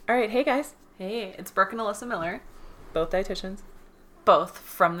All right, hey guys. Hey, it's Brooke and Alyssa Miller. Both dietitians. Both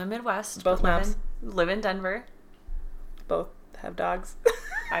from the Midwest. Both moms. Live in Denver. Both have dogs.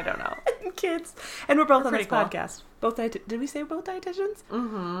 I don't know. And kids. And we're both on this cool. podcast. Both did we say both dietitians?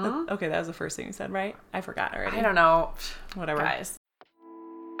 Mm-hmm. Okay, that was the first thing you said, right? I forgot already. I don't know. Whatever. Guys.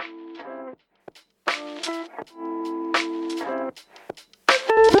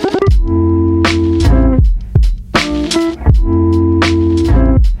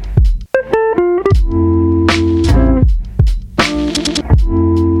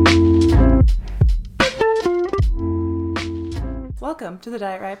 Welcome to the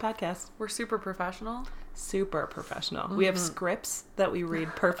Diet Riot Podcast. We're super professional. Super professional. Mm-hmm. We have scripts that we read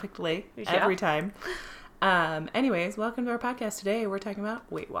perfectly every time. Anyways, welcome to our podcast. Today we're talking about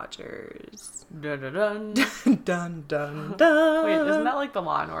Weight Watchers. Dun dun dun. Dun dun dun. Wait, isn't that like the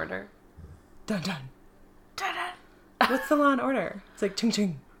Law and Order? Dun dun. Dun dun. What's the Law and Order? It's like ching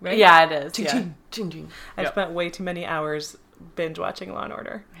ching, right? Yeah, it is. Ching yeah. ching. Ching ching. I spent way too many hours binge watching Law and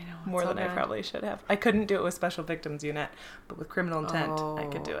Order. I know. More than I probably should have. I couldn't do it with Special Victims Unit, but with Criminal Intent, I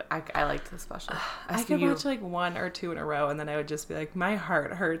could do it. I liked the special. I could watch like one or two in a row, and then I would just be like, my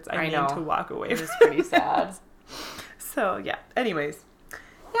heart hurts. I need to walk away. It was pretty sad. So, yeah. Anyways.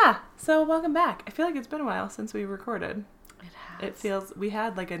 Yeah. So, welcome back. I feel like it's been a while since we recorded. It has. It feels... We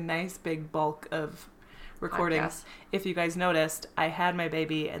had like a nice big bulk of recordings. Podcast. If you guys noticed, I had my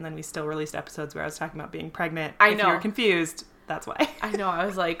baby, and then we still released episodes where I was talking about being pregnant. I know. If you were confused... That's why. I know. I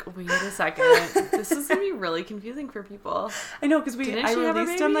was like, wait a second. This is going to be really confusing for people. I know, because I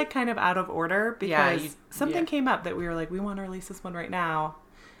released them like kind of out of order because something came up that we were like, we want to release this one right now.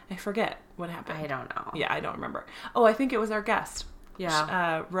 I forget what happened. I don't know. Yeah, I don't remember. Oh, I think it was our guest.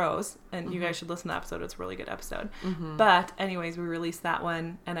 Yeah. Rose. And you guys should listen to that episode. It's a really good episode. Mm-hmm. But anyways, we released that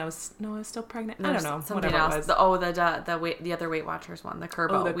one and I was still pregnant. I don't know. Something else. The other Weight Watchers one, the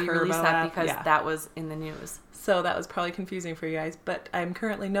Curbo. We released that because that was in the news. So that was probably confusing for you guys, but I'm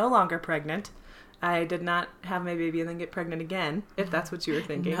currently no longer pregnant. I did not have my baby and then get pregnant again, if that's what you were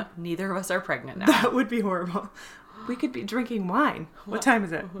thinking. No, neither of us are pregnant now. That would be horrible. We could be drinking wine. What time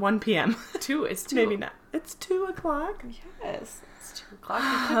is it? 1 p.m. 2. It's 2. Maybe not. It's 2 o'clock? Yes. It's 2 o'clock.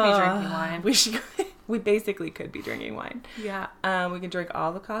 We could be drinking wine. We basically could be drinking wine. Yeah. We can drink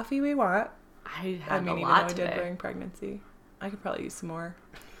all the coffee we want. I even though I did during pregnancy. I could probably use some more.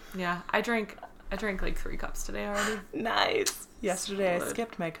 Yeah. I drank like 3 cups today already. Nice. Yesterday I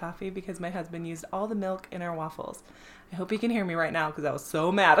skipped my coffee because my husband used all the milk in our waffles. I hope he can hear me right now because I was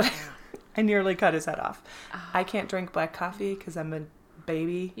so mad at him. I nearly cut his head off. I can't drink black coffee because I'm a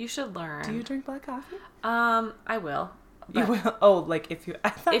baby. You should learn. Do you drink black coffee? I will. You will? Oh, like if you... I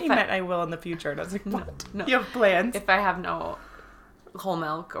thought you meant I will in the future. And I was like, what? No. You have plans? If I have no whole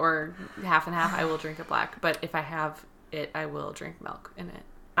milk or half and half, I will drink it black. But if I have it, I will drink milk in it.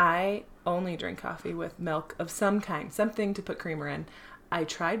 I only drink coffee with milk of some kind, something to put creamer in. I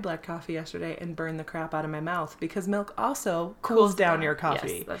tried black coffee yesterday and burned the crap out of my mouth because milk also cools down your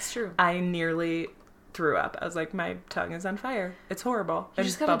coffee. Yes, that's true. I nearly threw up. I was like, my tongue is on fire. It's horrible. You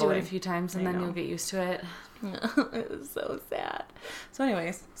just gotta do it a few times and then you'll get used to it. It was so sad. So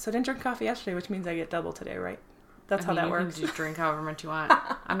anyways, I didn't drink coffee yesterday, which means I get double today, right? That's how that works. You can just drink however much you want.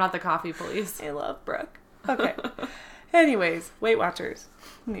 I'm not the coffee police. I love Brooke. Okay. Anyways, Weight Watchers.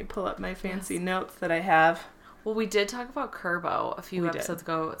 Let me pull up my fancy notes that I have. Well, we did talk about Curbo a few episodes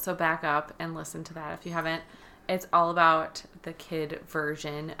ago, so back up and listen to that if you haven't. It's all about the kid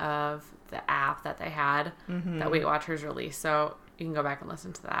version of the app that they had that Weight Watchers released, so you can go back and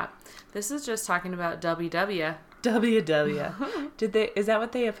listen to that. This is just talking about WW. Is that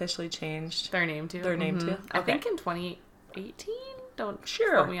what they officially changed their name to? Okay. I think in 2018. Don't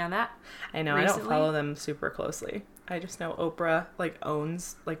quote me on that. I know. Recently. I don't follow them super closely. I just know Oprah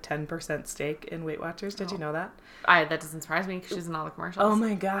owns 10% stake in Weight Watchers. Did you know that? That doesn't surprise me because she's in all the commercials. Oh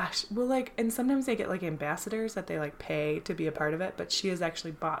my gosh. Well, and sometimes they get ambassadors that they pay to be a part of it, but she has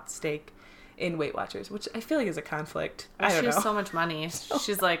actually bought stake in Weight Watchers, which I feel like is a conflict. Well, I don't know. She has so much money.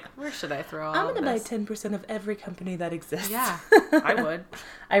 She's like, where should I throw all I'm going to buy this? 10% of every company that exists. Yeah, I would.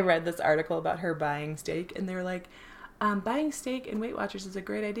 I read this article about her buying stake, and they were like, buying stake in Weight Watchers is a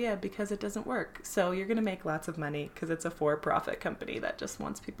great idea because it doesn't work. So you're going to make lots of money because it's a for-profit company that just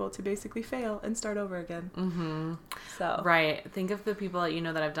wants people to basically fail and start over again. Mm-hmm. So right. Think of the people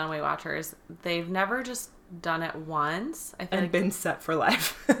that that have done Weight Watchers. They've never just done it once. I feel and been set for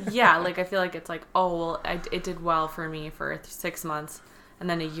life. Yeah. I feel like it's like, oh, well, it did well for me for 6 months. And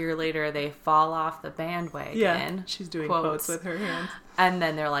then a year later, they fall off the bandwagon. Yeah, she's doing quotes with her hands. And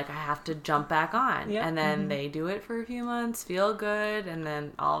then they're like, I have to jump back on. Yep. And then they do it for a few months, feel good, and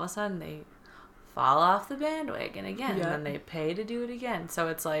then all of a sudden they fall off the bandwagon again, and then they pay to do it again. So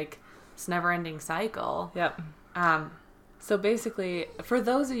it's like this never-ending cycle. Yep. So basically, for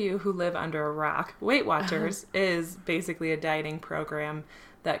those of you who live under a rock, Weight Watchers is basically a dieting program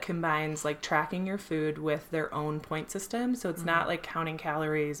that combines like tracking your food with their own point system. So it's not like counting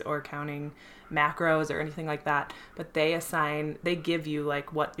calories or counting macros or anything like that, but they give you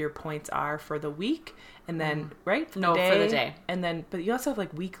like what your points are for the week, and then for the day, and then but you also have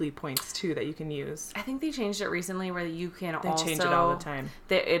like weekly points too that you can use. I think they changed it recently where you can they change it all the time.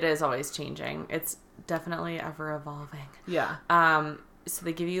 It is always changing. It's definitely ever evolving. Yeah. So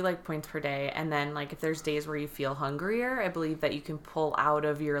they give you like points per day, and then like if there's days where you feel hungrier, I believe that you can pull out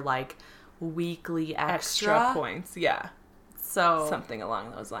of your like weekly extra points. Yeah. So something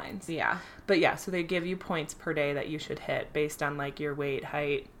along those lines. Yeah. But yeah, so they give you points per day that you should hit based on like your weight,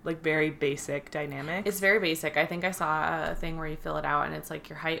 height, like very basic dynamics. It's very basic. I think I saw a thing where you fill it out and it's like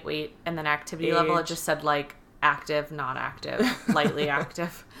your height, weight, and then activity age. level. It just said like active, not active, lightly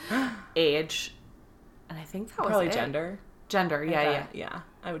active, age, and I think that was probably it. Gender, yeah,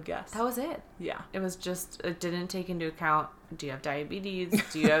 I would guess. That was it. Yeah. It was just, it didn't take into account, do you have diabetes?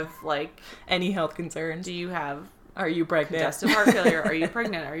 Do you have, like... any health concerns? Do you have... Are you pregnant? Congestive heart failure? Are you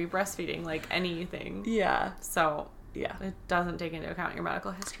pregnant? Are you breastfeeding? Like, anything. Yeah. So... yeah. It doesn't take into account your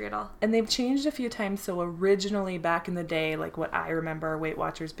medical history at all. And they've changed a few times. So originally, back in the day, like what I remember Weight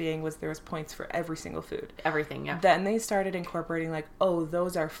Watchers being was there was points for every single food. Everything, yeah. Then they started incorporating like, oh,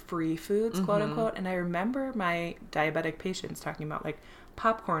 those are free foods, quote unquote. And I remember my diabetic patients talking about like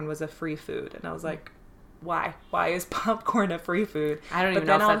popcorn was a free food. And I was like, why? Why is popcorn a free food? I don't even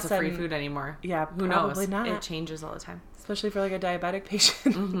know if that's a free food anymore. Yeah, Who probably knows? Not. It changes all the time. Especially for like a diabetic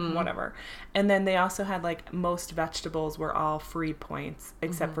patient, whatever. And then they also had like most vegetables were all free points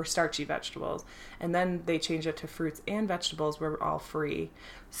except for starchy vegetables. And then they changed it to fruits and vegetables were all free.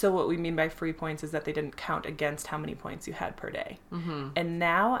 So what we mean by free points is that they didn't count against how many points you had per day. And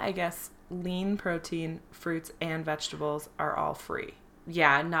now I guess lean protein, fruits and vegetables are all free.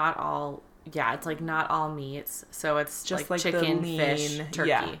 Yeah, not all. Yeah, it's like not all meats. So it's just like chicken, fish, turkey.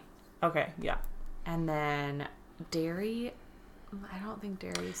 Yeah. Okay, yeah. And then dairy, I don't think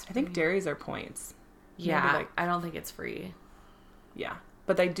dairy's free. I think dairies are points. Yeah, I don't think it's free. Yeah.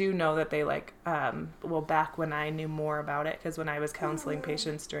 But I do know that they like, back when I knew more about it, because when I was counseling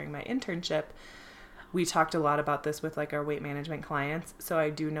patients during my internship, we talked a lot about this with like our weight management clients. So I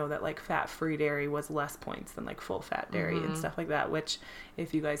do know that like fat-free dairy was less points than like full-fat dairy and stuff like that, which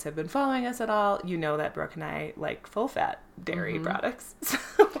if you guys have been following us at all, you know that Brooke and I like full-fat dairy products.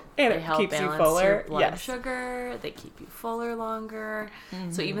 And they help keeps balance you fuller. Your blood sugar. They keep you fuller longer.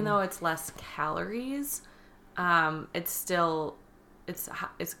 So even though it's less calories, it's still it's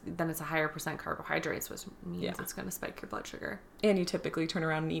a higher percent carbohydrates, which means it's going to spike your blood sugar. And you typically turn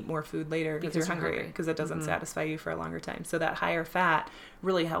around and eat more food later because you're hungry because it doesn't satisfy you for a longer time. So that higher fat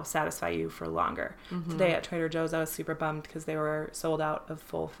really helps satisfy you for longer. Today at Trader Joe's, I was super bummed because they were sold out of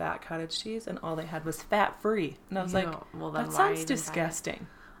full fat cottage cheese and all they had was fat free. And I was like, well, that sounds disgusting.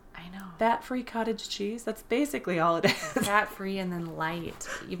 I know. Fat-free cottage cheese? That's basically all it is. Fat-free and then light.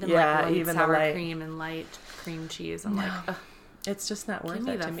 Even like light sour cream and light cream cheese. I'm like, ugh. It's just not worth it to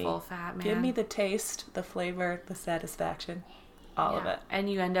me. Give me the full fat, man. Give me the taste, the flavor, the satisfaction, all of it. And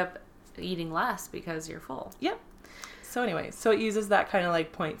you end up eating less because you're full. Yep. So anyway, so it uses that kind of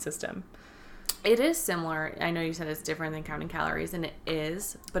like point system. It is similar. I know you said it's different than counting calories, and it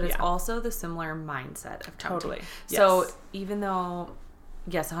is, but it's also the similar mindset of counting. Totally. So even though,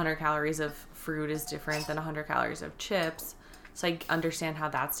 yes, 100 calories of fruit is different than 100 calories of chips, so I understand how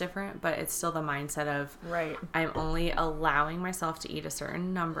that's different, but it's still the mindset of, I'm only allowing myself to eat a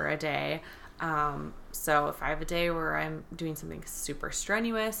certain number a day. So if I have a day where I'm doing something super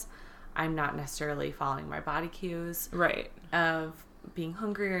strenuous, I'm not necessarily following my body cues of being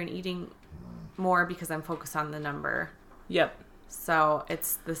hungrier and eating more because I'm focused on the number. Yep. So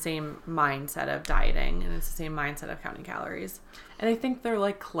it's the same mindset of dieting, and it's the same mindset of counting calories. And I think they're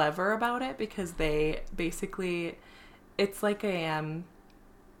like clever about it because they basically... it's like it's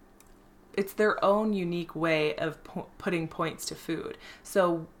their own unique way of putting points to food.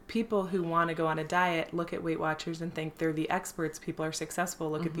 So people who want to go on a diet look at Weight Watchers and think they're the experts. People are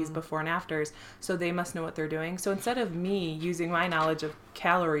successful. Look at these before and afters. So they must know what they're doing. So instead of me using my knowledge of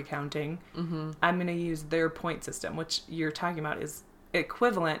calorie counting, I'm going to use their point system, which you're talking about is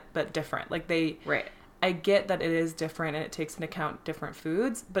equivalent but different. Like they... I get that it is different and it takes into account different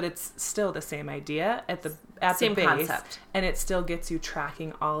foods, but it's still the same idea at the base, concept. And it still gets you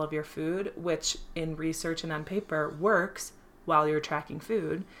tracking all of your food, which in research and on paper works while you're tracking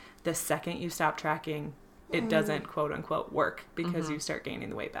food. The second you stop tracking, it doesn't quote unquote work because you start gaining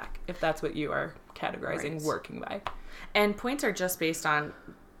the weight back, if that's what you are categorizing working by. And points are just based on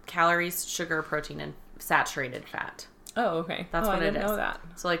calories, sugar, protein, and saturated fat. Oh, okay. That's what I it didn't is. know that.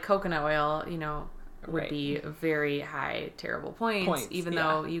 So like coconut oil, would be very high, terrible points even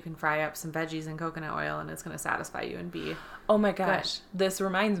though you can fry up some veggies in coconut oil and it's going to satisfy you and be Oh my gosh. Good. This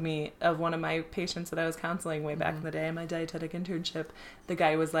reminds me of one of my patients that I was counseling way back in the day, my dietetic internship. The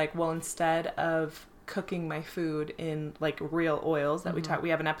guy was like, well, instead of cooking my food in like real oils that we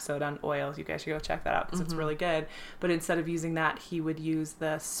have an episode on oils. You guys should go check that out because it's really good. But instead of using that, he would use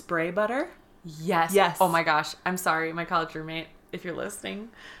the spray butter. Yes. Oh my gosh. I'm sorry. My college roommate, if you're listening,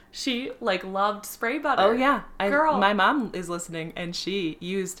 she like loved spray butter. Oh yeah. Girl. My mom is listening and she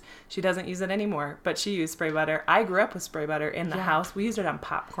doesn't use it anymore, but she used spray butter. I grew up with spray butter in the house. We used it on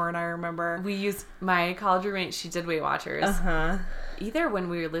popcorn, I remember. My college roommate, she did Weight Watchers. Either when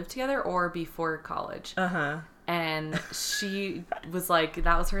we lived together or before college. And she was like,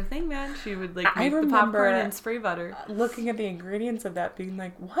 that was her thing, man. She would like make the popcorn and spray butter. Looking at the ingredients of that, being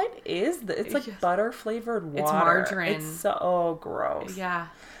like, what is this? It's like butter flavored water. It's margarine. It's so gross. Yeah.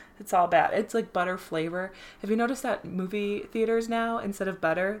 It's all bad. It's like butter flavor. Have you noticed that movie theaters now, instead of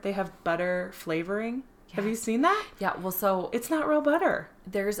butter, they have butter flavoring? Yes. Have you seen that? Yeah, well, so it's not real butter.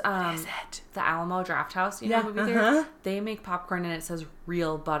 There's what is it? The Alamo Drafthouse, movie theater. They make popcorn and it says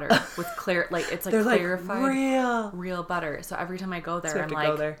real butter with clear, like it's like they're clarified like real butter. So every time I go there, so I'm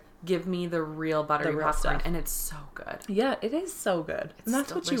like, give me the real buttery popcorn, stuff. And it's so good. Yeah, it is so good. And that's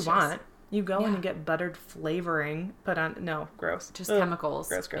delicious. What you want. You go in and get buttered flavoring put on. No, gross. Just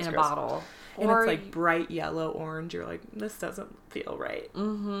chemicals in a bottle. And it's like bright yellow, orange. You're like, this doesn't feel right.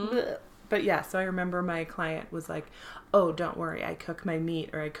 But yeah, so I remember my client was like, oh, don't worry. I cook my meat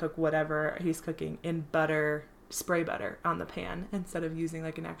or I cook whatever he's cooking in butter, spray butter on the pan instead of using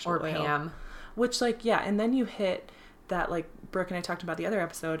like an actual oil. Or Pam. Which like, yeah. And then you hit that, like Brooke and I talked about the other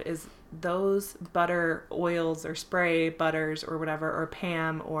episode, is those butter oils or spray butters or whatever, or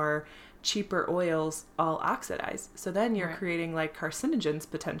Pam or cheaper oils all oxidize. So then you're creating like carcinogens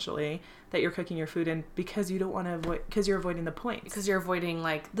potentially that you're cooking your food in because you don't want to avoid, because you're avoiding the points. Because you're avoiding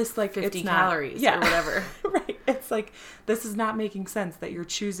like this, like 50 calories or whatever. Right. It's like, this is not making sense that you're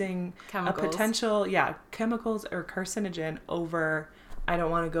choosing chemicals. A potential, chemicals or carcinogen over, I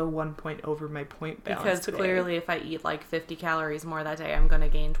don't want to go 1 point over my point balance because today. Clearly if I eat like 50 calories more that day, I'm going to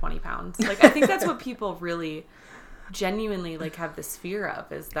gain 20 pounds. Like, I think that's what people really genuinely like have this fear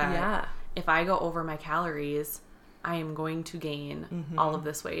of, is that if I go over my calories, I am going to gain all of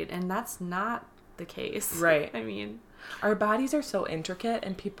this weight. And that's not the case. Right. I mean, our bodies are so intricate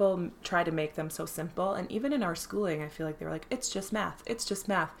and people try to make them so simple. And even in our schooling, I feel like they were like, it's just math. It's just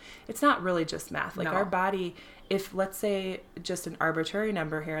math. It's not really just math. Like our body, if let's say just an arbitrary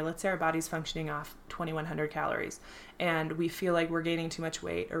number here, let's say our body's functioning off 2,100 calories and we feel like we're gaining too much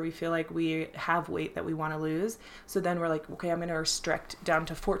weight, or we feel like we have weight that we want to lose. So then we're like, okay, I'm going to restrict down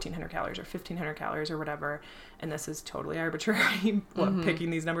to 1,400 calories or 1,500 calories or whatever. And this is totally arbitrary, picking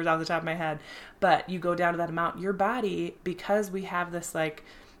these numbers off the top of my head. But you go down to that amount, your body, because we have this like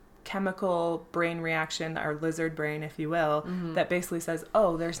chemical brain reaction, our lizard brain, if you will, that basically says,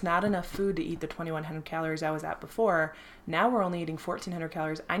 oh, there's not enough food to eat the 2,100 calories I was at before. Now we're only eating 1,400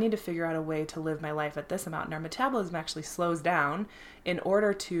 calories. I need to figure out a way to live my life at this amount. And our metabolism actually slows down in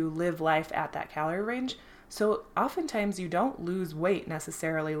order to live life at that calorie range. So oftentimes you don't lose weight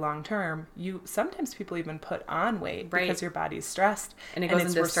necessarily long term. Sometimes people even put on weight because your body's stressed. And it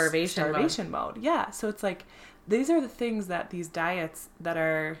goes into starvation mode. Yeah. So it's like, these are the things that these diets that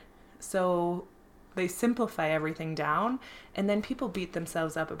are so, they simplify everything down, and then people beat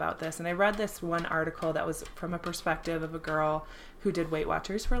themselves up about this. And I read this one article that was from a perspective of a girl who did Weight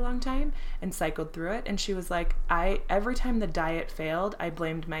Watchers for a long time and cycled through it. And she was like, every time the diet failed, I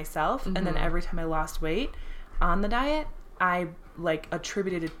blamed myself. And then every time I lost weight on the diet, I like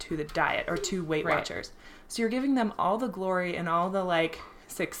attributed it to the diet or to Weight Watchers. So you're giving them all the glory and all the like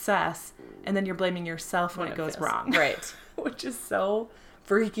success, and then you're blaming yourself when it goes wrong. Right. Which is so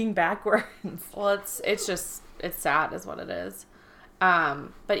freaking backwards. Well, it's sad is what it is.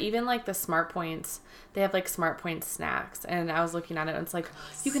 But even like the Smart Points, they have like Smart Points snacks, and I was looking at it and it's like,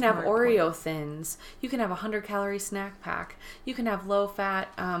 you can have Oreo Thins, you can have 100-calorie snack pack, you can have low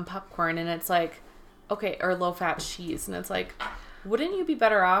fat popcorn, and it's like, okay, or low fat cheese, and it's like, wouldn't you be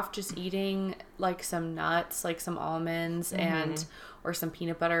better off just eating like some nuts, like some almonds and or some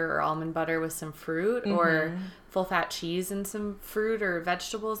peanut butter or almond butter with some fruit, or full fat cheese and some fruit or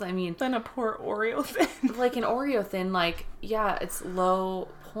vegetables? I mean, then a poor Oreo Thin. Like an Oreo Thin, like, yeah, it's low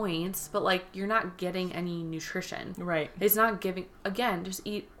points, but like you're not getting any nutrition. Right. It's not giving, again, just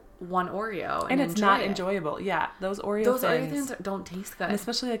eat one Oreo and it's not enjoyable. Yeah, those Oreo thins don't taste good, and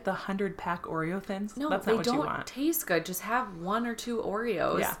especially like the 100-pack Oreo thins. No, that's they not what don't you want. Taste good. Just have 1 or 2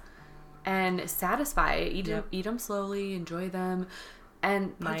 Oreos, and satisfy. Eat them slowly, enjoy them,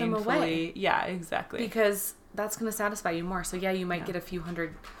 and put them away. Yeah, exactly. Because that's going to satisfy you more. So yeah, you might get a few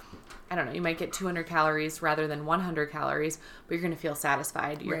hundred. I don't know, you might get 200 calories rather than 100 calories, but you're going to feel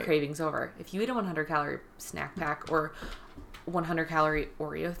satisfied. Your craving's over. If you eat a 100-calorie snack pack or 100-calorie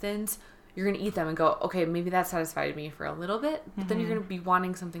Oreo thins, you're going to eat them and go, okay, maybe that satisfied me for a little bit, but then you're going to be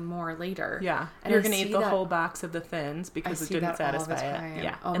wanting something more later. Yeah. And you're going to eat the whole box of the thins because it didn't satisfy it.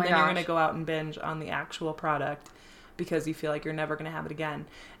 Yeah. Oh, and then you're going to go out and binge on the actual product because you feel like you're never going to have it again.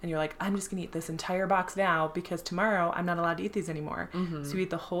 And you're like, I'm just going to eat this entire box now because tomorrow I'm not allowed to eat these anymore. Mm-hmm. So you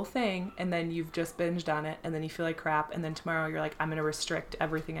eat the whole thing and then you've just binged on it and then you feel like crap. And then tomorrow you're like, I'm going to restrict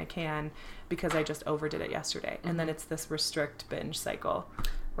everything I can because I just overdid it yesterday. Mm-hmm. And then it's this restrict binge cycle.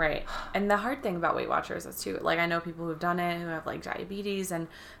 Right. And the hard thing about Weight Watchers is too, like I know people who've done it who have like diabetes, and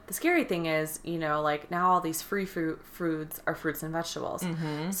the scary thing is, you know, like now all these free foods are fruits and vegetables.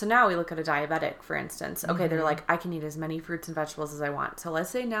 Mm-hmm. So now we look at a diabetic, for instance. Okay, they're like, I can eat as many fruits and vegetables as I want. So let's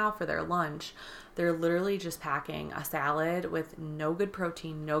say now for their lunch, they're literally just packing a salad with no good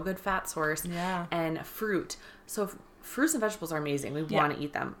protein, no good fat source, and fruit. So fruits and vegetables are amazing. We want to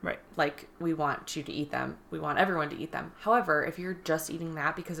eat them. Right. Like, we want you to eat them. We want everyone to eat them. However, if you're just eating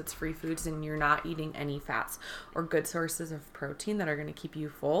that because it's free foods and you're not eating any fats or good sources of protein that are going to keep you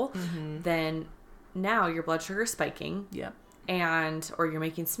full, then now your blood sugar is spiking. Yep. Or you're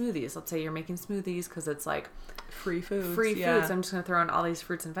making smoothies. Let's say you're making smoothies because it's like free foods. I'm just going to throw in all these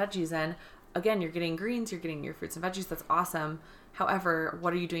fruits and veggies in. Again, you're getting greens, you're getting your fruits and veggies. That's awesome. However,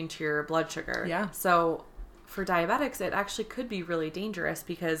 what are you doing to your blood sugar? Yeah. So for diabetics, it actually could be really dangerous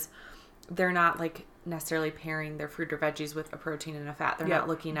because they're not like necessarily pairing their fruit or veggies with a protein and a fat. They're not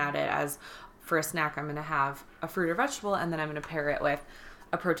looking at it as, for a snack, I'm going to have a fruit or vegetable and then I'm going to pair it with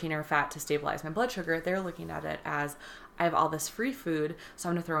a protein or a fat to stabilize my blood sugar. They're looking at it as, I have all this free food, so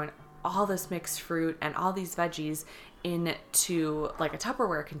I'm going to throw in all this mixed fruit and all these veggies into like a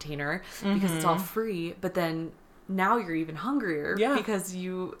Tupperware container because it's all free, but then now you're even hungrier because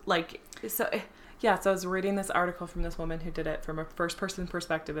you like, so Yeah, so I was reading this article from this woman who did it from a first-person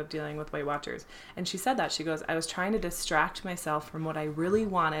perspective of dealing with Weight Watchers. And she said that. She goes, I was trying to distract myself from what I really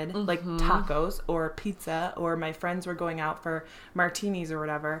wanted, like tacos or pizza, or my friends were going out for martinis or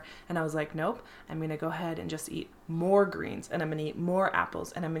whatever. And I was like, nope, I'm going to go ahead and just eat more greens, and I'm going to eat more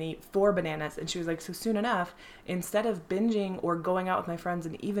apples, and I'm going to eat 4 bananas. And she was like, so soon enough, instead of binging or going out with my friends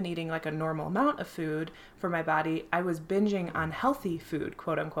and even eating like a normal amount of food for my body, I was binging on healthy food,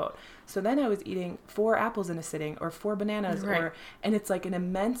 quote unquote. So then I was eating 4 apples in a sitting or 4 bananas, and it's like an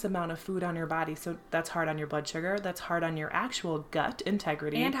immense amount of food on your body. So that's hard on your blood sugar. That's hard on your actual gut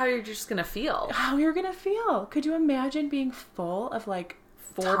integrity. And how you're just going to feel. How you're going to feel. Could you imagine being full of like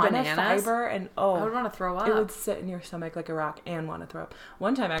 4 bananas of fiber, and I would want to throw up. It would sit in your stomach like a rock and want to throw up.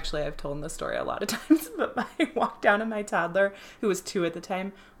 One time, actually, I've told this story a lot of times, but I walked down and my toddler, who was 2 at the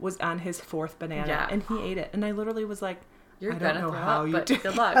time, was on his 4th banana, and he ate it, and I literally was like, "You're gonna throw up, but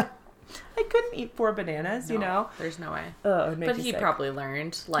good luck." I couldn't eat 4 bananas, you know? There's no way. Oh, but he probably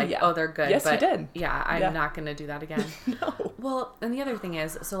learned, like, they're good. Yes, but he did. Yeah, I'm not going to do that again. No. Well, and the other thing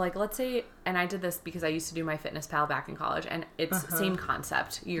is, so, like, let's say, and I did this because I used to do my FitnessPal back in college, and it's same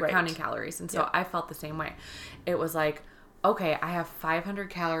concept. You're counting calories. And so I felt the same way. It was like, okay, I have 500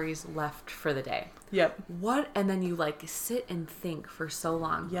 calories left for the day. Yep. What? And then you like sit and think for so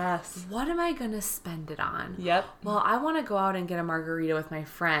long. Yes. What am I going to spend it on? Yep. Well, I want to go out and get a margarita with my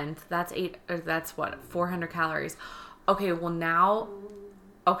friend. That's 400 calories. Okay, well now,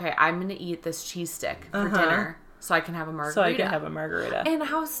 I'm going to eat this cheese stick for dinner so I can have a margarita. So I can have a margarita. And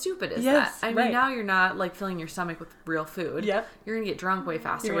how stupid is that? I mean, now you're not like filling your stomach with real food. Yep. You're going to get drunk way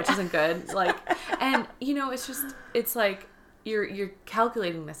faster, which isn't good. Like, and you know, it's like, you're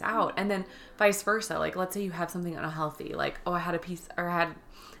calculating this out, and then vice versa. Like, let's say you have something unhealthy, like, I had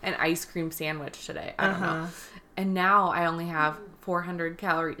an ice cream sandwich today. I don't know. And now I only have 400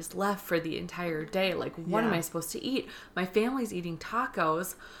 calories left for the entire day. Like, what am I supposed to eat? My family's eating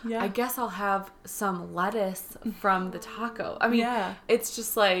tacos. Yeah. I guess I'll have some lettuce from the taco. I mean, it's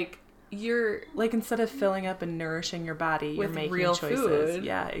just like, you're like, instead of filling up and nourishing your body, you're making real choices. Food.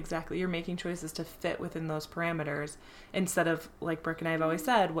 Yeah, exactly. You're making choices to fit within those parameters instead of, like Brooke and I have always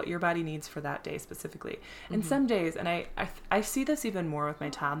said, what your body needs for that day specifically. And some days, and I see this even more with my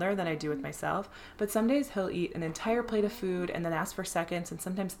toddler than I do with myself, but some days he'll eat an entire plate of food and then ask for seconds and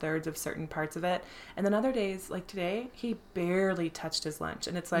sometimes thirds of certain parts of it. And then other days, like today, he barely touched his lunch.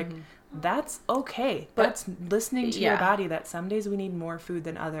 And it's like, that's okay. That's listening to your body, that some days we need more food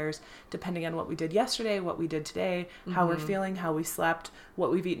than others, depending on what we did yesterday, what we did today, how we're feeling, how we slept,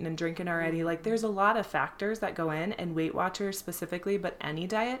 what we've eaten and drinking already. Like, there's a lot of factors that go in, and Weight Watchers specifically, but any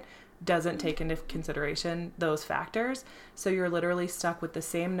diet doesn't take into consideration those factors. So you're literally stuck with the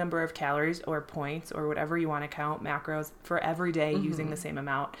same number of calories or points or whatever you want to count, macros, for every day using the same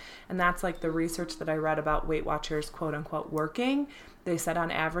amount. And that's like the research that I read about Weight Watchers, quote unquote, working. They said on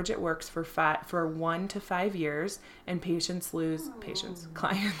average it works for 1 to 5 years, and clients lose on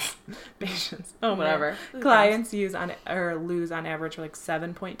average like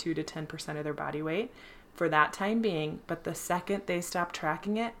 7.2 to 10% of their body weight for that time being. But the second they stopped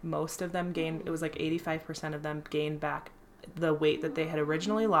tracking it, most of them gained, it was like 85% of them gained back the weight that they had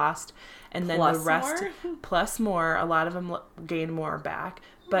originally lost, and then the rest plus more, a lot of them gained more back,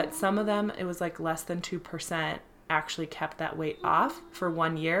 but some of them, it was like less than 2% actually kept that weight off for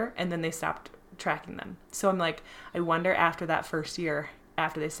 1 year, and then they stopped tracking them. So I'm like, I wonder after that first year,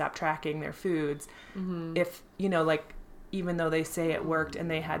 after they stopped tracking their foods, if, you know, like, even though they say it worked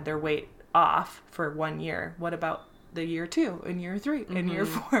and they had their weight off for 1 year, what about the year 2 and year 3 and year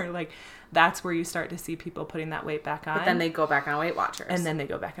 4? Like, that's where you start to see people putting that weight back on. But then they go back on Weight Watchers. And then they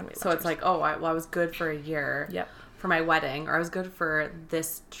go back on Weight Watchers. So it's like, oh, I was good for a year. Yep. For my wedding, or I was good for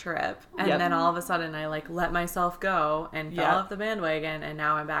this trip, and then all of a sudden I like let myself go and fell off the bandwagon, and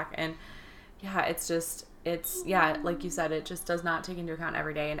now I'm back. And it's like you said, it just does not take into account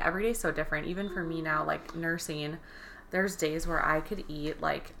every day, and every day is so different. Even for me now, like nursing, there's days where I could eat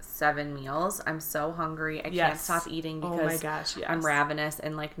like 7 meals. I'm so hungry. I can't stop eating because I'm ravenous,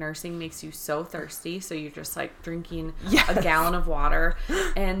 and like nursing makes you so thirsty. So you're just like drinking a gallon of water.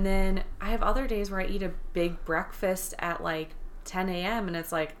 And then I have other days where I eat a big breakfast at like 10 a.m. and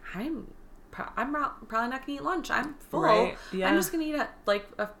it's like, I'm probably not going to eat lunch. I'm full. Right. Yeah. I'm just going to eat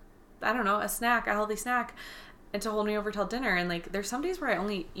a snack, a healthy snack, and to hold me over till dinner. And like, there's some days where I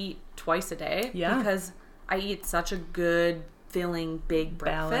only eat twice a day because I eat such a good, filling, big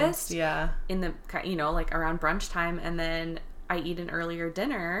breakfast in the, you know, like around brunch time, and then I eat an earlier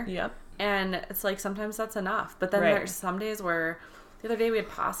dinner. Yep. And it's like, sometimes that's enough. But then there's some days where, the other day we had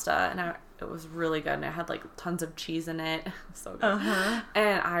pasta, and it was really good, and it had like tons of cheese in it. So good.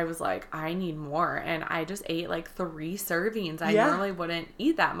 And I was like, I need more. And I just ate like 3 servings. I normally wouldn't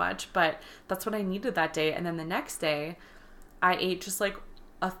eat that much, but that's what I needed that day. And then the next day, I ate just like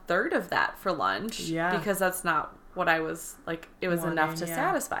a third of that for lunch because that's not what I was like. It was enough to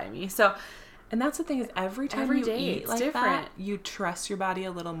satisfy me. So, and that's the thing, is every time you eat like different. That, you trust your body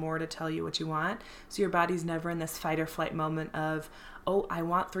a little more to tell you what you want. So your body's never in this fight or flight moment of, oh, I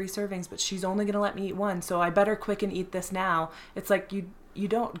want 3 servings, but she's only going to let me eat 1, so I better quick and eat this now. It's like you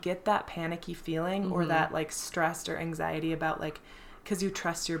don't get that panicky feeling or that like stressed or anxiety about like, because you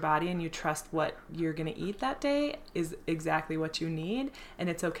trust your body and you trust what you're going to eat that day is exactly what you need. And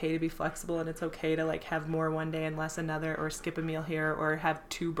it's okay to be flexible, and it's okay to like have more one day and less another, or skip a meal here, or have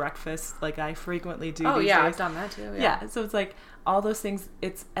 2 breakfasts like I frequently do these days. I've done that too. Yeah. So it's like all those things.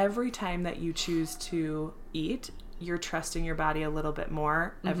 It's every time that you choose to eat, you're trusting your body a little bit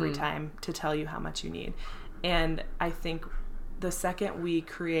more every time to tell you how much you need. And I think the second we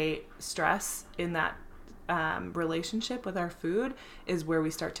create stress in that relationship with our food is where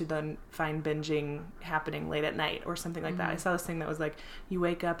we start to then find binging happening late at night or something like that. I saw this thing that was like, you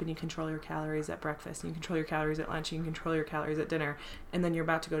wake up and you control your calories at breakfast, and you control your calories at lunch, and you control your calories at dinner, and then you're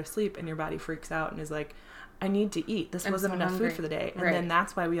about to go to sleep and your body freaks out and is like, I need to eat. This wasn't enough food for the day. And then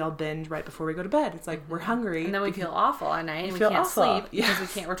that's why we all binge right before we go to bed. It's like, we're hungry. And then we feel awful at night, and we can't sleep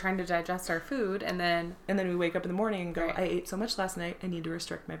because we're trying to digest our food. And then we wake up in the morning and go, I ate so much last night, I need to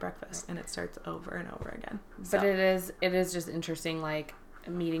restrict my breakfast. And it starts over and over again. So. But it is just interesting, like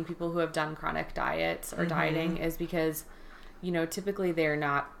meeting people who have done chronic diets or dieting, is because, you know, typically they're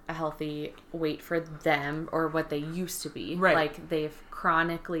not a healthy weight for them or what they used to be. Right. Like they've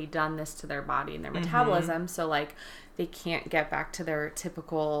chronically done this to their body and their metabolism. So like they can't get back to their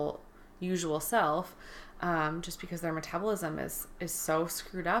typical usual self, just because their metabolism is so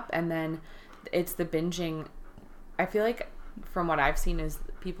screwed up. And then it's the binging. I feel like from what I've seen is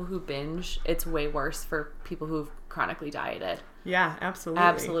people who binge, it's way worse for people who've chronically dieted. Yeah, absolutely.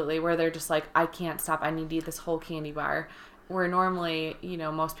 Absolutely. Where they're just like, I can't stop. I need to eat this whole candy bar. Where normally, you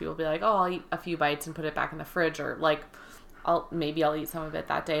know, most people be like, oh, I'll eat a few bites and put it back in the fridge, or like, I'll eat some of it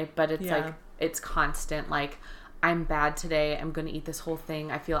that day. But it's like, it's constant. Like, I'm bad today. I'm going to eat this whole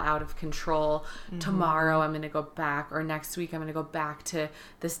thing. I feel out of control. Tomorrow I'm going to go back, or next week I'm going to go back to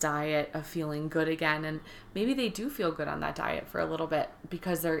this diet of feeling good again. And maybe they do feel good on that diet for a little bit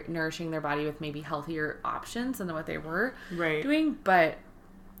because they're nourishing their body with maybe healthier options than what they were doing. But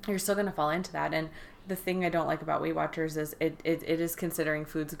you're still going to fall into that. And the thing I don't like about Weight Watchers is it is considering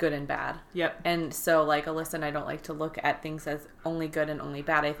foods good and bad. Yep. And so, like, Alyssa and I don't like to look at things as only good and only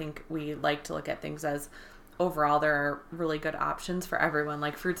bad. I think we like to look at things as overall there are really good options for everyone.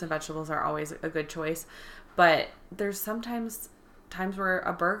 Like, fruits and vegetables are always a good choice. But there's sometimes times where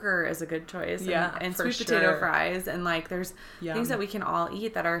a burger is a good choice. And sweet potato fries. And, like, there's things that we can all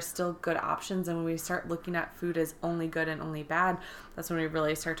eat that are still good options. And when we start looking at food as only good and only bad, that's when we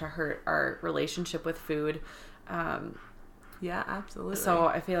really start to hurt our relationship with food. Yeah, absolutely. So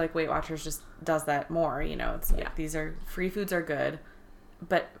I feel like Weight Watchers just does that more. You know, it's like these are free foods are good,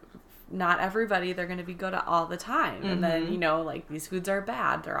 but not everybody they're going to be good at all the time. Mm-hmm. And then, you know, like, these foods are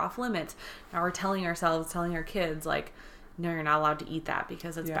bad. They're off limits. Now we're telling our kids, like, no, you're not allowed to eat that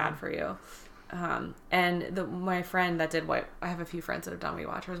because it's bad for you. And my friend that did I have a few friends that have done Weight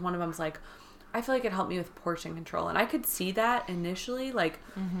Watchers. One of them's like, I feel like it helped me with portion control. And I could see that initially, like,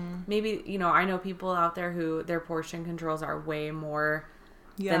 maybe, you know, I know people out there who their portion controls are way more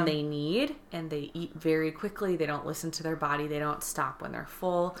than they need, and they eat very quickly. They don't listen to their body. They don't stop when they're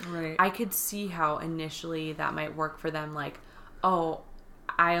full. Right. I could see how initially that might work for them. Like, oh,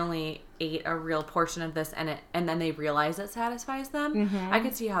 I only ate a real portion of this, and then they realize it satisfies them. Mm-hmm. I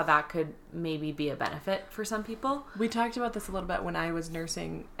could see how that could maybe be a benefit for some people. We talked about this a little bit when I was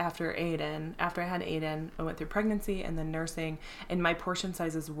nursing after Aiden. After I had Aiden, I went through pregnancy and then nursing, and my portion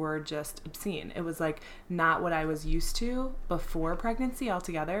sizes were just obscene. It was like not what I was used to before pregnancy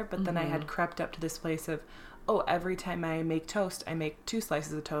altogether, but then I had crept up to this place of, oh, every time I make toast, I make 2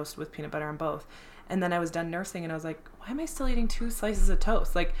 slices of toast with peanut butter on both. And then I was done nursing, and I was like, why am I still eating 2 slices of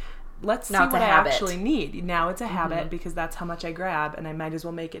toast? Like, let's see what I actually need. Now it's a habit because that's how much I grab, and I might as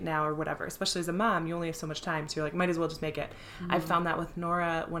well make it now or whatever. Especially as a mom, you only have so much time, so you're like, might as well just make it. I've found that with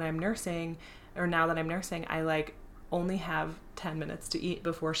Nora when I'm nursing, or now that I'm nursing, I, like, only have 10 minutes to eat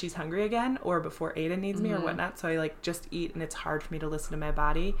before she's hungry again or before Aiden needs me or whatnot. So I, like, just eat, and it's hard for me to listen to my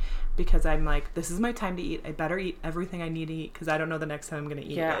body because I'm like, this is my time to eat. I better eat everything I need to eat because I don't know the next time I'm going to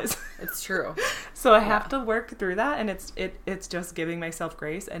eat is. It's true. So I have to work through that, and it's just giving myself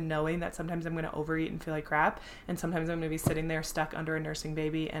grace and knowing that sometimes I'm going to overeat and feel like crap, and sometimes I'm going to be sitting there stuck under a nursing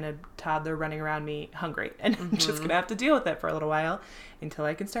baby and a toddler running around me hungry, and I'm just going to have to deal with it for a little while until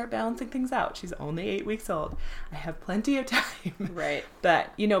I can start balancing things out. She's only 8 weeks old. I have plenty of time. Right.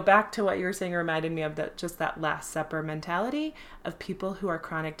 But, you know, back to what you were saying reminded me of that Last Supper mentality of people who are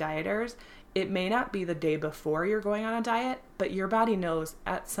chronic dieters. It may not be the day before you're going on a diet, but your body knows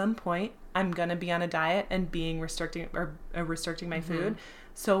at some point I'm going to be on a diet and restricting my food.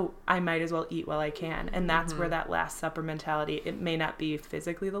 So I might as well eat while I can. And that's where that Last Supper mentality, it may not be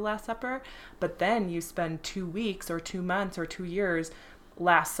physically the Last Supper, but then you spend 2 weeks or 2 months or 2 years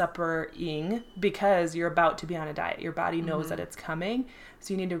Last Supper-ing because you're about to be on a diet. Your body knows that it's coming.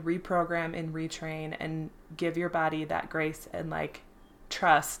 So you need to reprogram and retrain and give your body that grace and, like,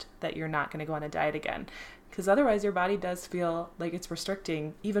 trust that you're not going to go on a diet again. Because otherwise your body does feel like it's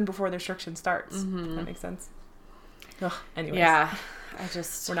restricting even before the restriction starts. If that makes sense. Ugh, anyways. Yeah.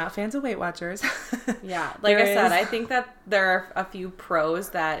 We're not fans of Weight Watchers. Yeah. Like I said, I think that there are a few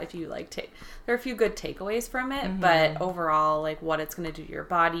pros that if you like there are a few good takeaways from it, but overall, like, what it's going to do to your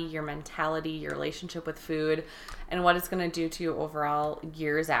body, your mentality, your relationship with food, and what it's going to do to you overall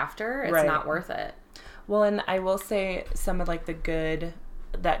years after, it's not worth it. Well, and I will say some of, like, the good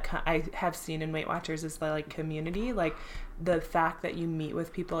that I have seen in Weight Watchers is the, like, community, like the fact that you meet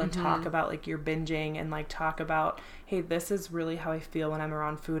with people and talk about, like, your binging and, like, talk about, hey, this is really how I feel when I'm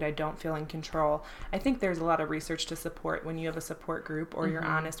around food. I don't feel in control. I think there's a lot of research to support when you have a support group or you're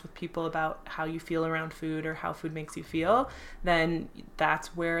honest with people about how you feel around food or how food makes you feel, then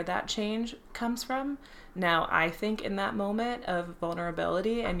that's where that change comes from. Now, I think in that moment of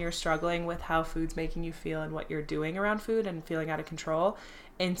vulnerability and you're struggling with how food's making you feel and what you're doing around food and feeling out of control,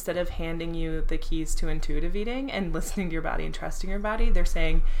 instead of handing you the keys to intuitive eating and listening to your body and trusting your body, they're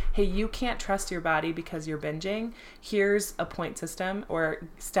saying, hey, you can't trust your body because you're binging. Here's a point system, or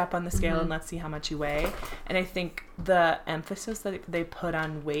step on the scale and let's see how much you weigh. And I think the emphasis that they put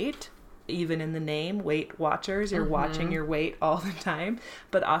on weight, even in the name, Weight Watchers, you're watching your weight all the time,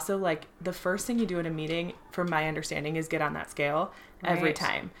 but also, like, the first thing you do in a meeting, from my understanding, is get on that scale every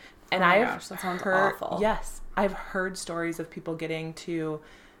time. And that sounds awful. Yes, I've heard stories of people getting to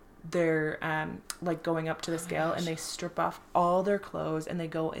their, like, going up to the scale and they strip off all their clothes and they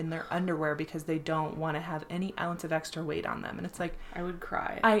go in their underwear because they don't want to have any ounce of extra weight on them. And it's like, I would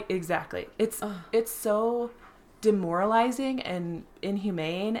cry. Exactly. It's so demoralizing and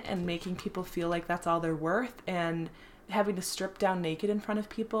inhumane and making people feel like that's all they're worth, and having to strip down naked in front of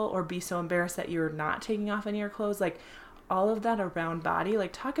people or be so embarrassed that you're not taking off any of your clothes. Like, all of that around body,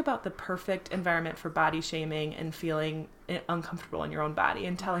 like talk about the perfect environment for body shaming and feeling uncomfortable in your own body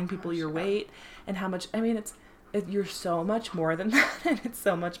and telling people your weight and how much, I mean, you're so much more than that, and it's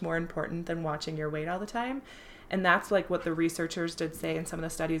so much more important than watching your weight all the time. And that's like what the researchers did say in some of the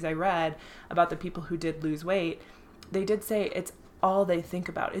studies I read about the people who did lose weight. They did say it's all they think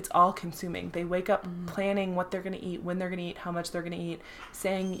about. It's all consuming. They wake up planning what they're going to eat, when they're going to eat, how much they're going to eat,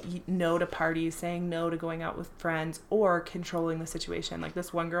 saying no to parties, saying no to going out with friends, or controlling the situation. Like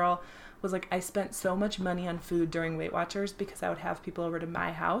this one girl was like, I spent so much money on food during Weight Watchers because I would have people over to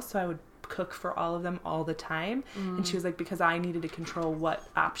my house, so I would cook for all of them all the time. And she was like, because I needed to control what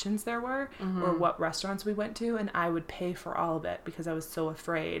options there were or what restaurants we went to, and I would pay for all of it because I was so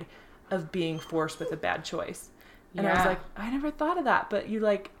afraid of being forced with a bad choice. And I was like, I never thought of that, but you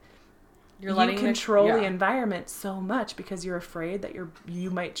control the environment so much because you're afraid that you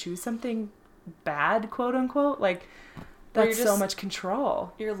might choose something bad, quote unquote. Like that's so much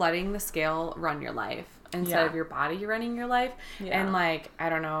control. You're letting the scale run your life instead of your body running your life. And like, I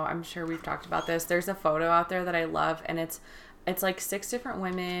don't know, I'm sure we've talked about this. There's a photo out there that I love, and it's like 6 different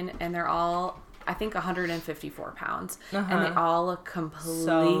women, and they're all, I think, 154 pounds. And they all look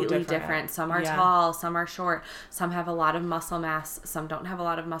completely different. Some are tall, some are short, some have a lot of muscle mass, some don't have a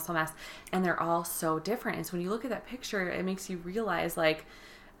lot of muscle mass, and they're all so different. And so when you look at that picture, it makes you realize, like,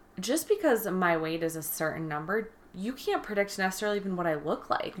 just because my weight is a certain number, you can't predict necessarily even what I look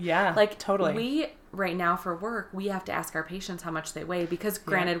like. Yeah, like totally. We, right now for work, we have to ask our patients how much they weigh because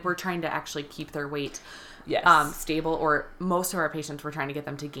granted, we're trying to actually keep their weight stable, or most of our patients, we're trying to get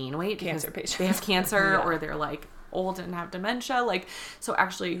them to gain weight because they have cancer or they're like old and have dementia. Like, so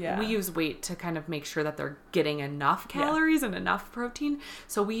actually we use weight to kind of make sure that they're getting enough calories and enough protein.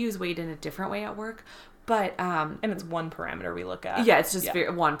 So we use weight in a different way at work. But, and it's one parameter we look at. Yeah, it's just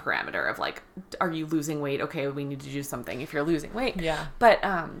one parameter of like, are you losing weight? Okay, we need to do something if you're losing weight. Yeah. But,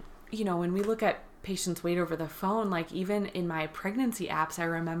 you know, when we look at patients' weight over the phone, like even in my pregnancy apps, I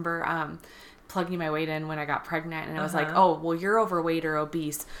remember, plugging my weight in when I got pregnant, and I was like, oh, well, you're overweight or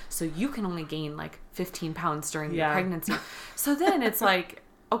obese, so you can only gain like 15 pounds during your pregnancy. So then it's like,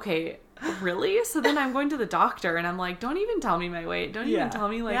 okay, really? So then I'm going to the doctor and I'm like, don't even tell me my weight. Don't even tell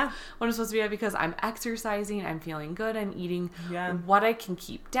me like what I'm supposed to be at, because I'm exercising, I'm feeling good, I'm eating what I can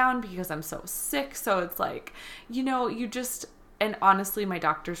keep down because I'm so sick. So it's like, you know, and honestly, my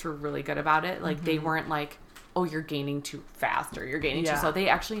doctors were really good about it. Like they weren't like, oh, you're gaining too fast or you're gaining too slow. They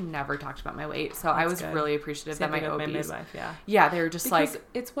actually never talked about my weight. So I was really appreciative that my OBs, midwife, they were just because like,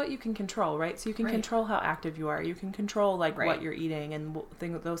 it's what you can control, right? So you can control how active you are. You can control like what you're eating and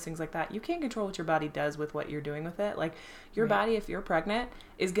those things like that. You can't control what your body does with what you're doing with it. Like your body, if you're pregnant,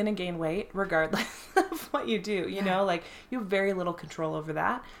 is going to gain weight regardless of what you do. You know, like you have very little control over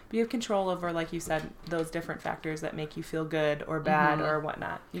that, but you have control over, like you said, those different factors that make you feel good or bad or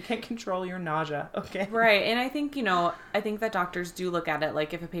whatnot. You can't control your nausea. Okay. Right. And I think, you know, that doctors do look at it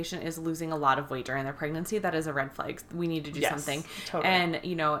like if a patient is losing a lot of weight during their pregnancy, that is a red flag. We need to do something. Totally. And,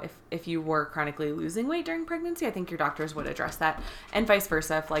 you know, if you were chronically losing weight during pregnancy, I think your doctors would address that. And vice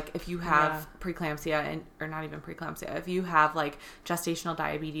versa. If you have preeclampsia or not even preeclampsia, if you have like gestational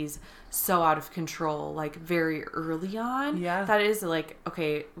diabetes so out of control, like very early on, that is like,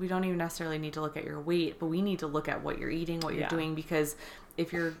 okay, we don't even necessarily need to look at your weight, but we need to look at what you're eating, what you're doing, because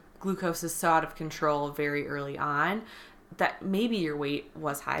if your glucose is so out of control very early on, that maybe your weight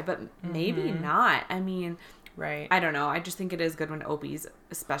was high, but maybe not. I mean, I don't know. I just think it is good when OBs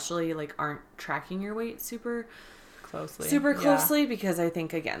especially like aren't tracking your weight super closely, because I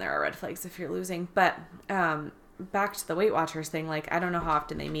think, again, there are red flags if you're losing. But back to the Weight Watchers thing, like I don't know how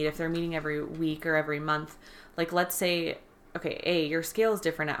often they meet, if they're meeting every week or every month. Like let's say, okay, your scale is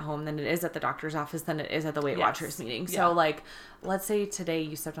different at home than it is at the doctor's office than it is at the Weight Watchers meeting. So like, let's say today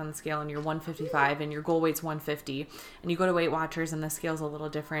you stepped on the scale and you're 155 and your goal weight's 150, and you go to Weight Watchers and the scale's a little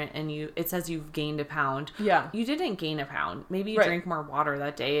different and it says you've gained a pound. Yeah. You didn't gain a pound. Maybe you drank more water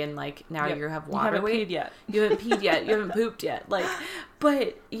that day and like now you have water weight. You haven't peed yet. You haven't pooped yet. Like,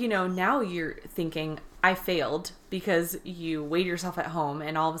 but you know, now you're thinking, I failed because you weighed yourself at home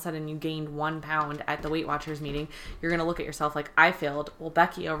and all of a sudden you gained 1 pound at the Weight Watchers meeting. You're going to look at yourself like, I failed. Well,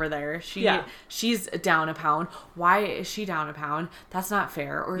 Becky over there, she's down a pound. Why is she down a pound? That's not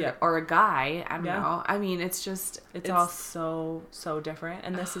fair. Or a guy, I don't know. I mean, it's all so different.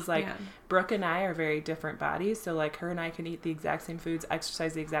 And this is like, Brooke and I are very different bodies. So like her and I can eat the exact same foods,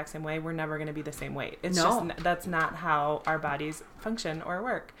 exercise the exact same way. We're never going to be the same weight. It's just, that's not how our bodies function or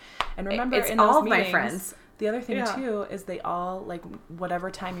work. And remember, it's in those all meetings, my friends. The other thing too is they all, like,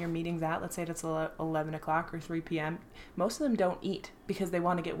 whatever time your meeting's at, let's say it's 11 o'clock or 3 p.m., most of them don't eat because they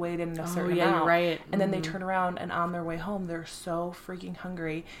want to get weighed in a certain amount. You're right. And then they turn around and on their way home, they're so freaking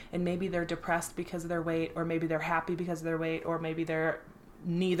hungry, and maybe they're depressed because of their weight, or maybe they're happy because of their weight, or maybe they're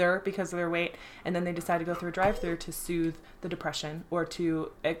neither because of their weight, and then they decide to go through a drive-thru to soothe the depression or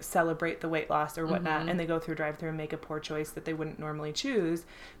to celebrate the weight loss or whatnot, and they go through a drive-thru and make a poor choice that they wouldn't normally choose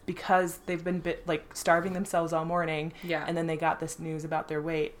because they've been starving themselves all morning, and then they got this news about their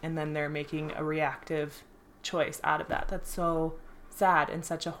weight, and then they're making a reactive choice out of that. That's so sad and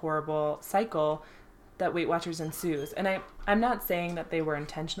such a horrible cycle that Weight Watchers ensues. And I'm not saying that they were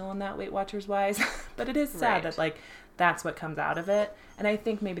intentional in that, Weight Watchers wise, but it is sad that, like, that's what comes out of it. And I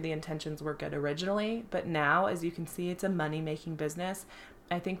think maybe the intentions were good originally, but now, as you can see, it's a money-making business.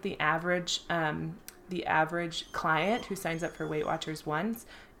 I think the average client who signs up for Weight Watchers once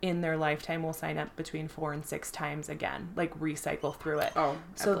in their lifetime will sign up between 4 and 6 times again, like recycle through it. Oh,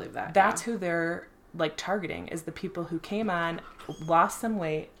 I believe that. That's who they're, like, targeting, is the people who came on, lost some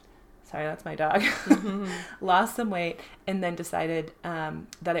weight. Sorry, that's my dog. Lost some weight and then decided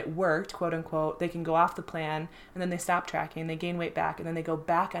that it worked, quote unquote. They can go off the plan, and then they stop tracking, they gain weight back, and then they go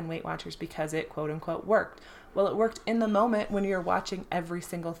back on Weight Watchers because it, quote unquote, worked. Well, it worked in the moment when you're watching every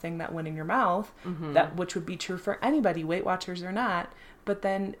single thing that went in your mouth, which would be true for anybody, Weight Watchers or not. But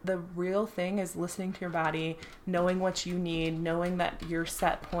then the real thing is listening to your body, knowing what you need, knowing that your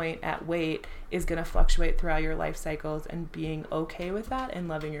set point at weight is going to fluctuate throughout your life cycles, and being okay with that and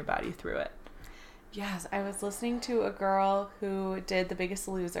loving your body through it. Yes, I was listening to a girl who did The Biggest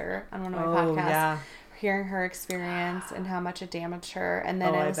Loser on one of my podcasts, hearing her experience and how much it damaged her. And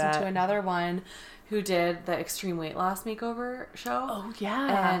then I listened to another one who did the Extreme Weight Loss Makeover show. Oh,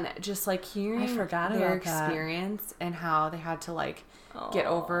 yeah. And just, like, hearing their experience and how they had to, like, get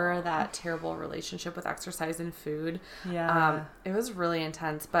over that terrible relationship with exercise and food. Yeah. It was really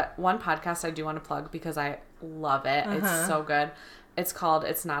intense. But one podcast I do want to plug because I love it. It's so good. It's called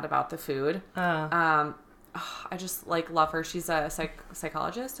It's Not About the Food. I just, like, love her. She's a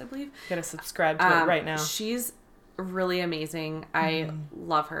psychologist, I believe. Gotta subscribe to it right now. She's really amazing. I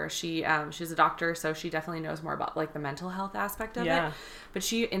love her. She's a doctor, so she definitely knows more about, like, the mental health aspect of it. But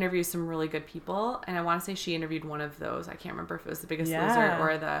she interviews some really good people, and I want to say she interviewed one of those. I can't remember if it was The Biggest Loser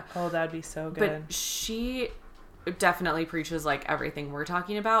or the... Oh, that'd be so good. But she definitely preaches, like, everything we're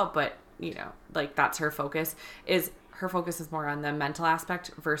talking about, but, you know, like, that's her focus. Her focus is more on the mental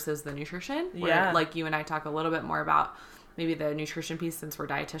aspect versus the nutrition. Where, like, you and I talk a little bit more about maybe the nutrition piece since we're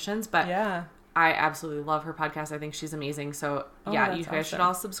dietitians, but I absolutely love her podcast. I think she's amazing. So you guys should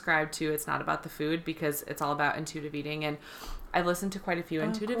all subscribe to It's Not About the Food, because it's all about intuitive eating. And I've listened to quite a few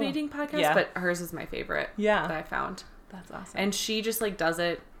intuitive eating podcasts, but hers is my favorite that I found. That's awesome. And she just, like, does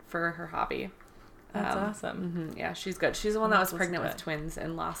it for her hobby. That's awesome. Yeah, she's good. She's the one that was pregnant with twins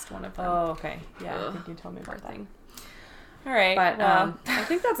and lost one of them. Oh, okay. Yeah, I think you told me about that. All right, but I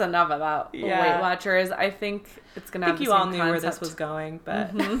think that's enough about Weight Watchers. I think it's gonna. I think you all knew where this was going,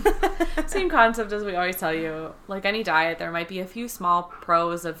 but same concept as we always tell you. Like any diet, there might be a few small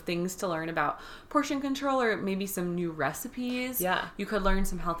pros of things to learn about portion control, or maybe some new recipes. Yeah, you could learn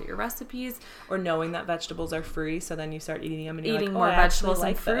some healthier recipes, or knowing that vegetables are free, so then you start eating them and you're eating like, more vegetables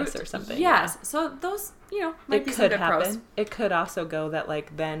and fruit or something. Yes, so those, you know, might be some good pros. It could also go that,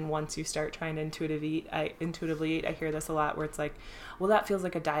 like, then once you start trying to intuitively eat, I hear this a lot where it's like, well, that feels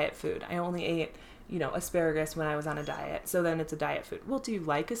like a diet food. I only ate, you know, asparagus when I was on a diet, so then it's a diet food. Well, do you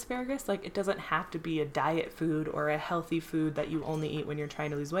like asparagus? Like, it doesn't have to be a diet food or a healthy food that you only eat when you're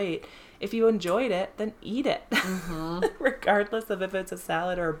trying to lose weight. If you enjoyed it, then eat it, regardless of if it's a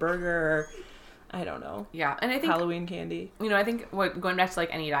salad or a burger or, I don't know. Yeah, and I think Halloween candy. You know, I think going back to,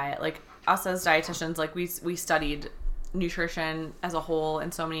 like, any diet, like us as dietitians, like we studied nutrition as a whole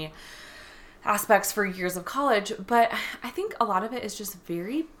in so many aspects for years of college, but I think a lot of it is just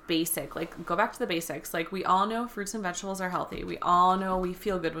very basic. Like, go back to the basics. Like, we all know fruits and vegetables are healthy. We all know we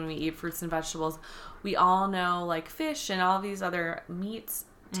feel good when we eat fruits and vegetables. We all know, like, fish and all these other meats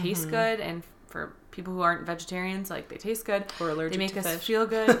taste good, and for people who aren't vegetarians, like, they taste good. Or allergic to fish. They make us feel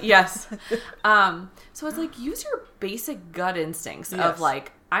good. Yes. So it's like, use your basic gut instincts of,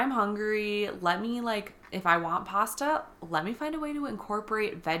 like, I'm hungry. Let me, like, if I want pasta, let me find a way to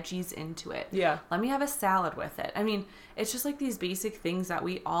incorporate veggies into it. Yeah. Let me have a salad with it. I mean, it's just like these basic things that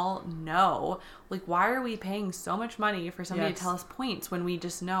we all know. Like, why are we paying so much money for somebody to tell us points when we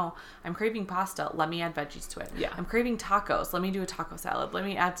just know, I'm craving pasta, let me add veggies to it. Yeah. I'm craving tacos, let me do a taco salad. Let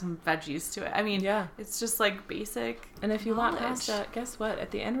me add some veggies to it. I mean, Yeah. It's just like basic. And if you want pasta, guess what?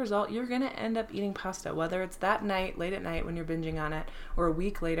 At the end result, you're going to end up eating pasta, whether it's that night, late at night when you're binging on it, or a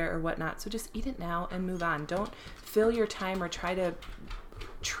week later or whatnot. So just eat it now and move on. Don't fill your time or try to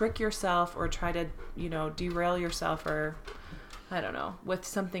trick yourself or try to, derail yourself or, I don't know, with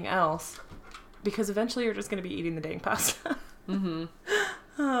something else. Because eventually you're just going to be eating the dang pasta. Mm-hmm.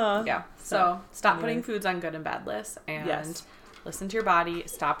 Yeah. So stop putting foods on good and bad lists and listen to your body.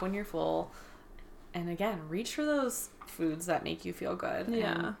 Stop when you're full. And again, reach for those foods that make you feel good.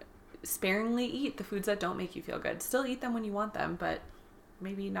 Yeah. And sparingly eat the foods that don't make you feel good. Still eat them when you want them, but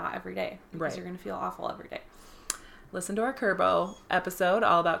maybe not every day. Because you're going to feel awful every day. Listen to our Kurbo episode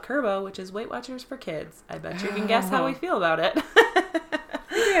all about Kurbo, which is Weight Watchers for kids. I bet you can guess how we feel about it.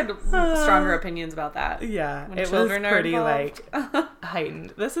 We had stronger opinions about that. Yeah, it was pretty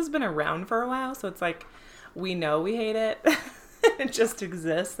heightened. This has been around for a while, so it's like we know we hate it. It just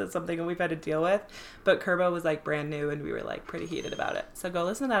exists. It's something that we've had to deal with. But Kurbo was brand new, and we were pretty heated about it. So go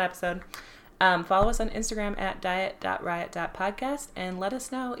listen to that episode. Follow us on Instagram at diet.riot.podcast and let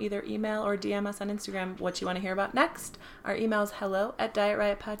us know, either email or DM us on Instagram what you want to hear about next. Our email is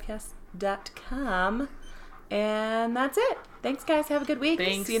hello@dietriotpodcast.com. And that's it. Thanks, guys. Have a good week.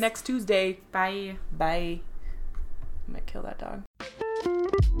 Thanks. See you next Tuesday. Bye. Bye. I might kill that dog.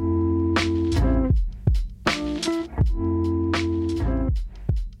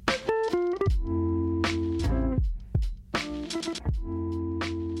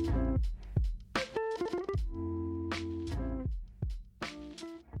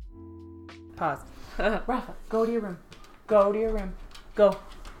 Pause. Rafa, go to your room. Go to your room. Go.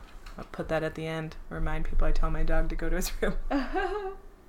 I'll put that at the end. Remind people I tell my dog to go to his room.